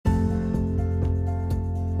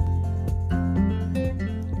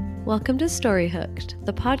Welcome to STORYHOOKED,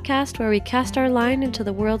 the podcast where we cast our line into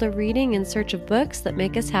the world of reading in search of books that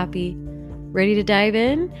make us happy. Ready to dive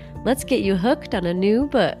in? Let's get you hooked on a new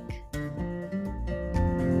book.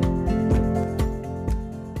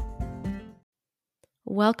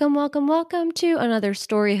 Welcome to another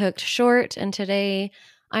STORYHOOKED short, and today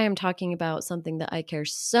I am talking about something that I care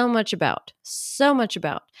so much about.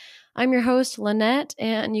 I'm your host, Lynette,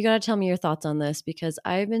 and you got to tell me your thoughts on this because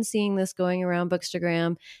I've been seeing this going around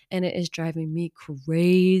Bookstagram and it is driving me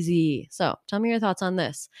crazy. So tell me your thoughts on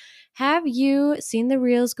this. Have you seen the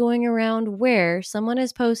reels going around where someone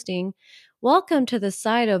is posting, "Welcome to the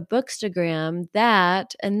side of Bookstagram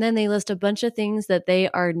that," and then they list a bunch of things that they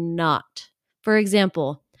are not. For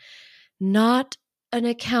example, not an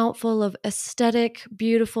account full of aesthetic,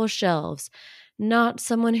 beautiful shelves. Not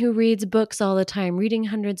someone who reads books all the time, reading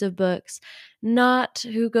hundreds of books. Not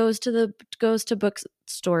who goes to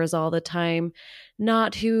bookstores all the time.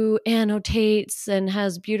 Not who annotates and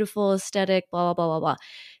has beautiful aesthetic, blah, blah, blah, blah, blah.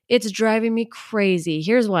 It's driving me crazy.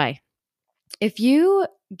 Here's why. If you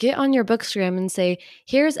get on your Bookstagram and say,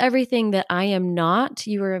 "Here's everything that I am not,"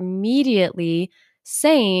 you are immediately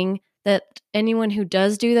saying that anyone who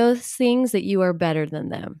does do those things, that you are better than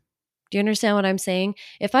them. Do you understand what I'm saying?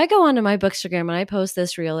 If I go onto my Bookstagram and I post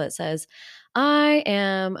this reel that says, "I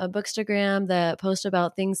am a Bookstagram that posts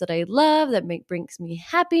about things that I love, that brings me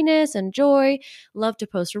happiness and joy, love to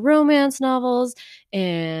post romance novels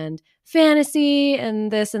and fantasy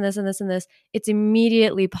and this and this and this and this," it's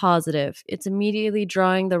immediately positive. It's immediately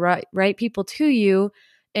drawing the right people to you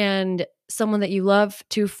and someone that you love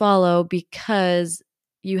to follow because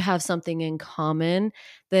you have something in common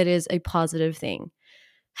that is a positive thing.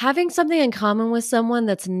 Having something in common with someone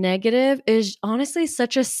that's negative is honestly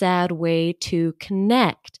such a sad way to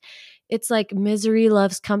connect. It's like misery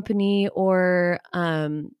loves company, or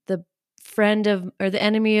the friend of, or the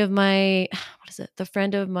enemy of my, what is it? The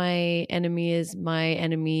friend of my enemy is my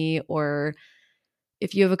enemy, or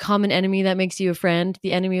if you have a common enemy that makes you a friend,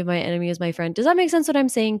 the enemy of my enemy is my friend. Does that make sense what I'm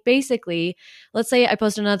saying? Basically, let's say I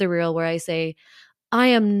post another reel where I say, "I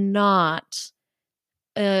am not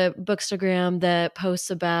a Bookstagram that posts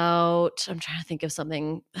about," I'm trying to think of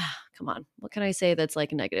something. Come on. What can I say that's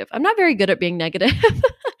like negative? I'm not very good at being negative.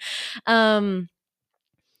 I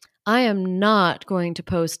am not going to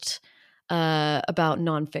post about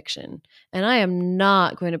nonfiction, and I am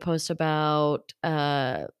not going to post about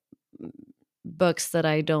books that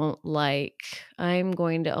I don't like. I'm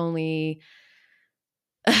going to only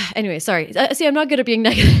anyway, sorry. See, I'm not good at being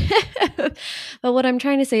negative. But what I'm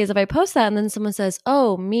trying to say is if I post that and then someone says,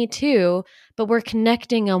 "Oh, me too," but we're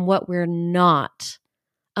connecting on what we're not,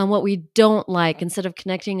 on what we don't like, instead of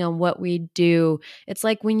connecting on what we do. It's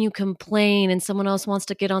like when you complain and someone else wants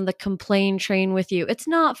to get on the complain train with you. It's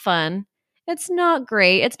not fun. It's not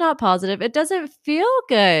great. It's not positive. It doesn't feel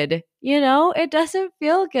good. It doesn't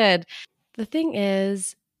feel good. The thing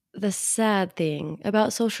is, the sad thing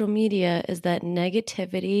about social media is that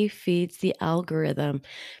negativity feeds the algorithm.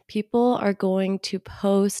 People are going to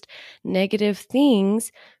post negative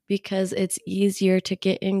things because it's easier to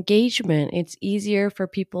get engagement. It's easier for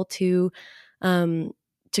people to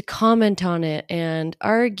comment on it and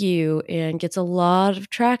argue, and gets a lot of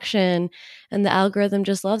traction, and the algorithm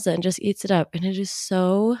just loves it and just eats it up. And it is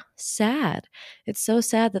so sad. It's so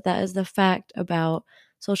sad that that is the fact about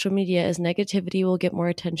social media, is negativity will get more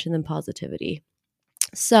attention than positivity.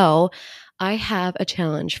 So I have a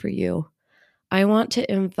challenge for you. I want to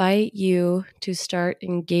invite you to start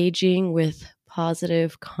engaging with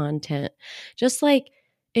positive content, just like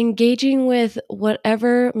engaging with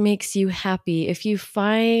whatever makes you happy. If you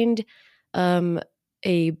find a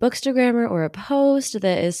Bookstagrammer or a post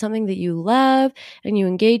that is something that you love and you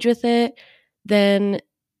engage with it, then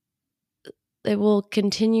it will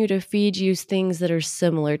continue to feed you things that are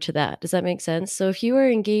similar to that. Does that make sense? So if you are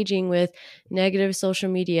engaging with negative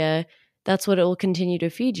social media, that's what it will continue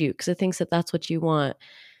to feed you because it thinks that that's what you want.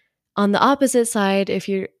 On the opposite side, if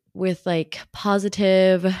you're with like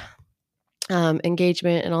positive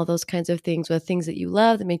engagement and all those kinds of things, with things that you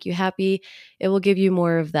love that make you happy, it will give you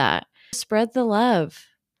more of that. Spread the love.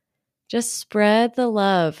 Just spread the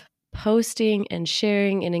love. Posting and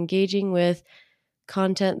sharing and engaging with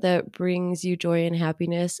content that brings you joy and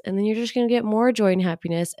happiness, and then you're just going to get more joy and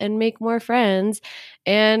happiness and make more friends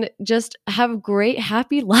and just have a great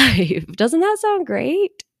happy life. Doesn't that sound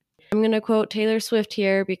great? I'm going to quote Taylor Swift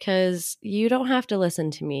here because you don't have to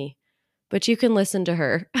listen to me, but you can listen to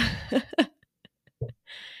her.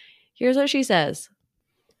 Here's what she says.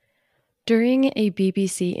 During a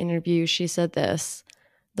BBC interview, she said this: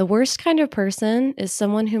 The worst kind of person is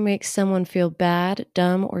someone who makes someone feel bad,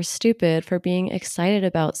 dumb, or stupid for being excited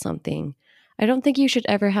about something. I don't think you should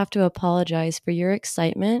ever have to apologize for your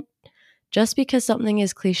excitement. Just because something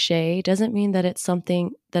is cliche doesn't mean that it's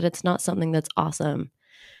not something that's awesome.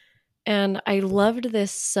 And I loved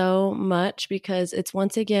this so much because it's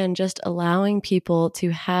once again just allowing people to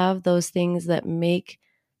have those things that make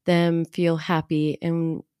them feel happy,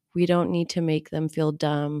 and we don't need to make them feel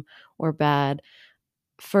dumb or bad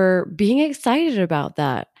for being excited about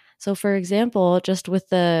that. So for example, just with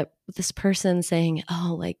this person saying,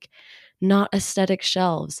 "Oh, like not aesthetic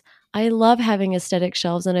shelves." I love having aesthetic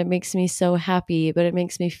shelves and it makes me so happy, but it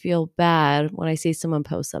makes me feel bad when I see someone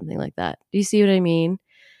post something like that. Do you see what I mean?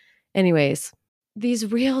 Anyways,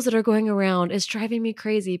 these reels that are going around is driving me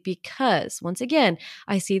crazy because once again,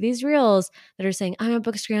 I see these reels that are saying I'm a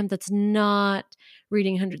bookstagram that's not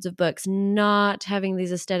reading hundreds of books, not having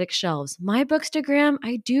these aesthetic shelves. My bookstagram,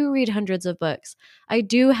 I do read hundreds of books. I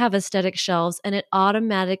do have aesthetic shelves and it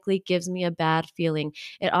automatically gives me a bad feeling.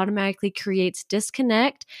 It automatically creates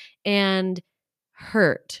disconnect and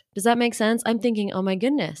hurt. Does that make sense? I'm thinking, oh my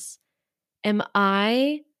goodness, am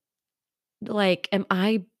I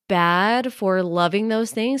bad for loving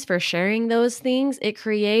those things, for sharing those things? It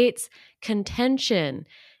creates contention.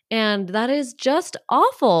 And that is just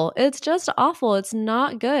awful. It's just awful. It's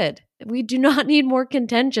not good. We do not need more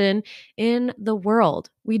contention in the world.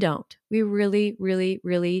 We don't. We really, really,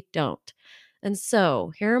 really don't. And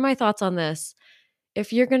so here are my thoughts on this.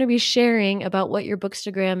 If you're going to be sharing about what your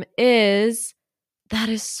bookstagram is, that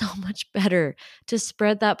is so much better to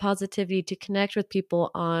spread that positivity, to connect with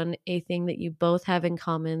people on a thing that you both have in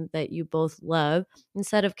common, that you both love,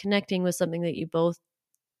 instead of connecting with something that you both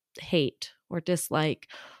hate or dislike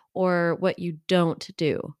or what you don't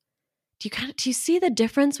do. Do you see the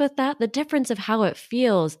difference with that? The difference of how it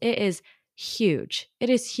feels. It is huge. It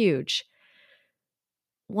is huge.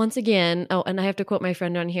 Once again, oh, and I have to quote my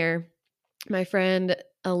friend on here. My friend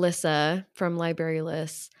Alyssa from Library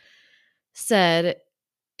Lists said,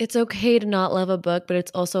 "It's okay to not love a book, but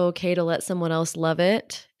it's also okay to let someone else love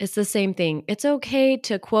it." It's the same thing. It's okay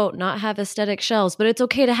to, quote, not have aesthetic shelves, but it's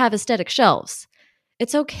okay to have aesthetic shelves.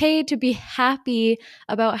 It's okay to be happy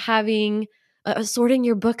about having sorting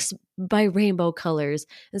your books by rainbow colors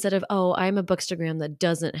instead of, oh, I'm a bookstagram that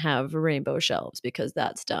doesn't have rainbow shelves because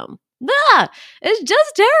that's dumb. It's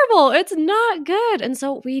just terrible. It's not good. And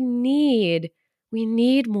so we need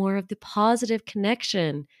more of the positive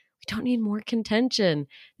connection. We don't need more contention.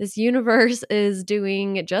 This universe is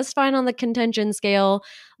doing just fine on the contention scale.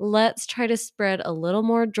 Let's try to spread a little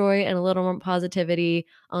more joy and a little more positivity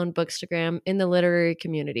on Bookstagram in the literary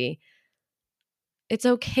community. It's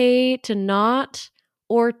okay to not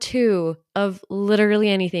or to of literally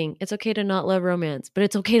anything. It's okay to not love romance, but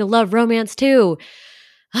it's okay to love romance too.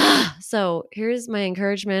 So here's my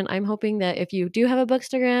encouragement. I'm hoping that if you do have a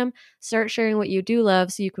Bookstagram, start sharing what you do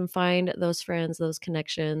love so you can find those friends, those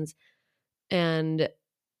connections, and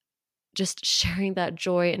just sharing that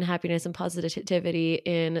joy and happiness and positivity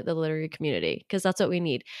in the literary community, because that's what we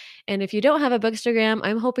need. And if you don't have a Bookstagram,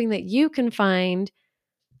 I'm hoping that you can find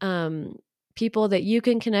people that you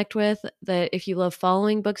can connect with, that if you love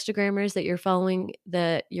following Bookstagrammers, that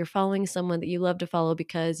you're following someone that you love to follow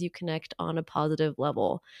because you connect on a positive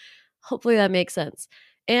level. Hopefully that makes sense.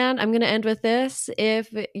 And I'm going to end with this.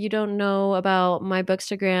 If you don't know about my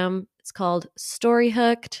Bookstagram, it's called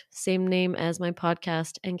STORYHOOKED, same name as my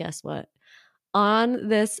podcast. And guess what? On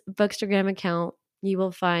this Bookstagram account, you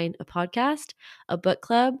will find a podcast, a book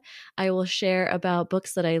club. I will share about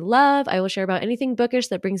books that I love. I will share about anything bookish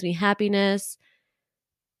that brings me happiness.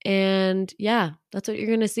 And yeah, that's what you're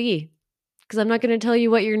going to see. Because I'm not going to tell you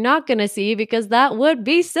what you're not going to see, because that would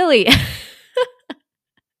be silly.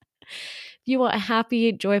 If you want a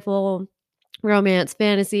happy, joyful romance,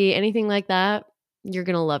 fantasy, anything like that, you're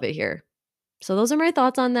going to love it here. So those are my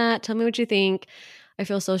thoughts on that. Tell me what you think. I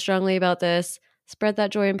feel so strongly about this. Spread that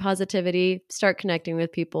joy and positivity. Start connecting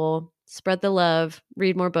with people. Spread the love.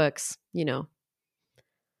 Read more books. You know,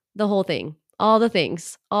 the whole thing. All the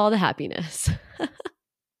things. All the happiness.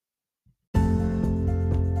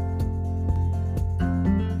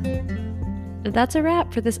 That's a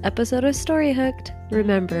wrap for this episode of Storyhooked.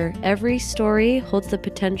 Remember, every story holds the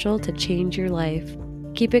potential to change your life.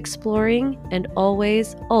 Keep exploring and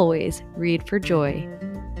always, always read for joy.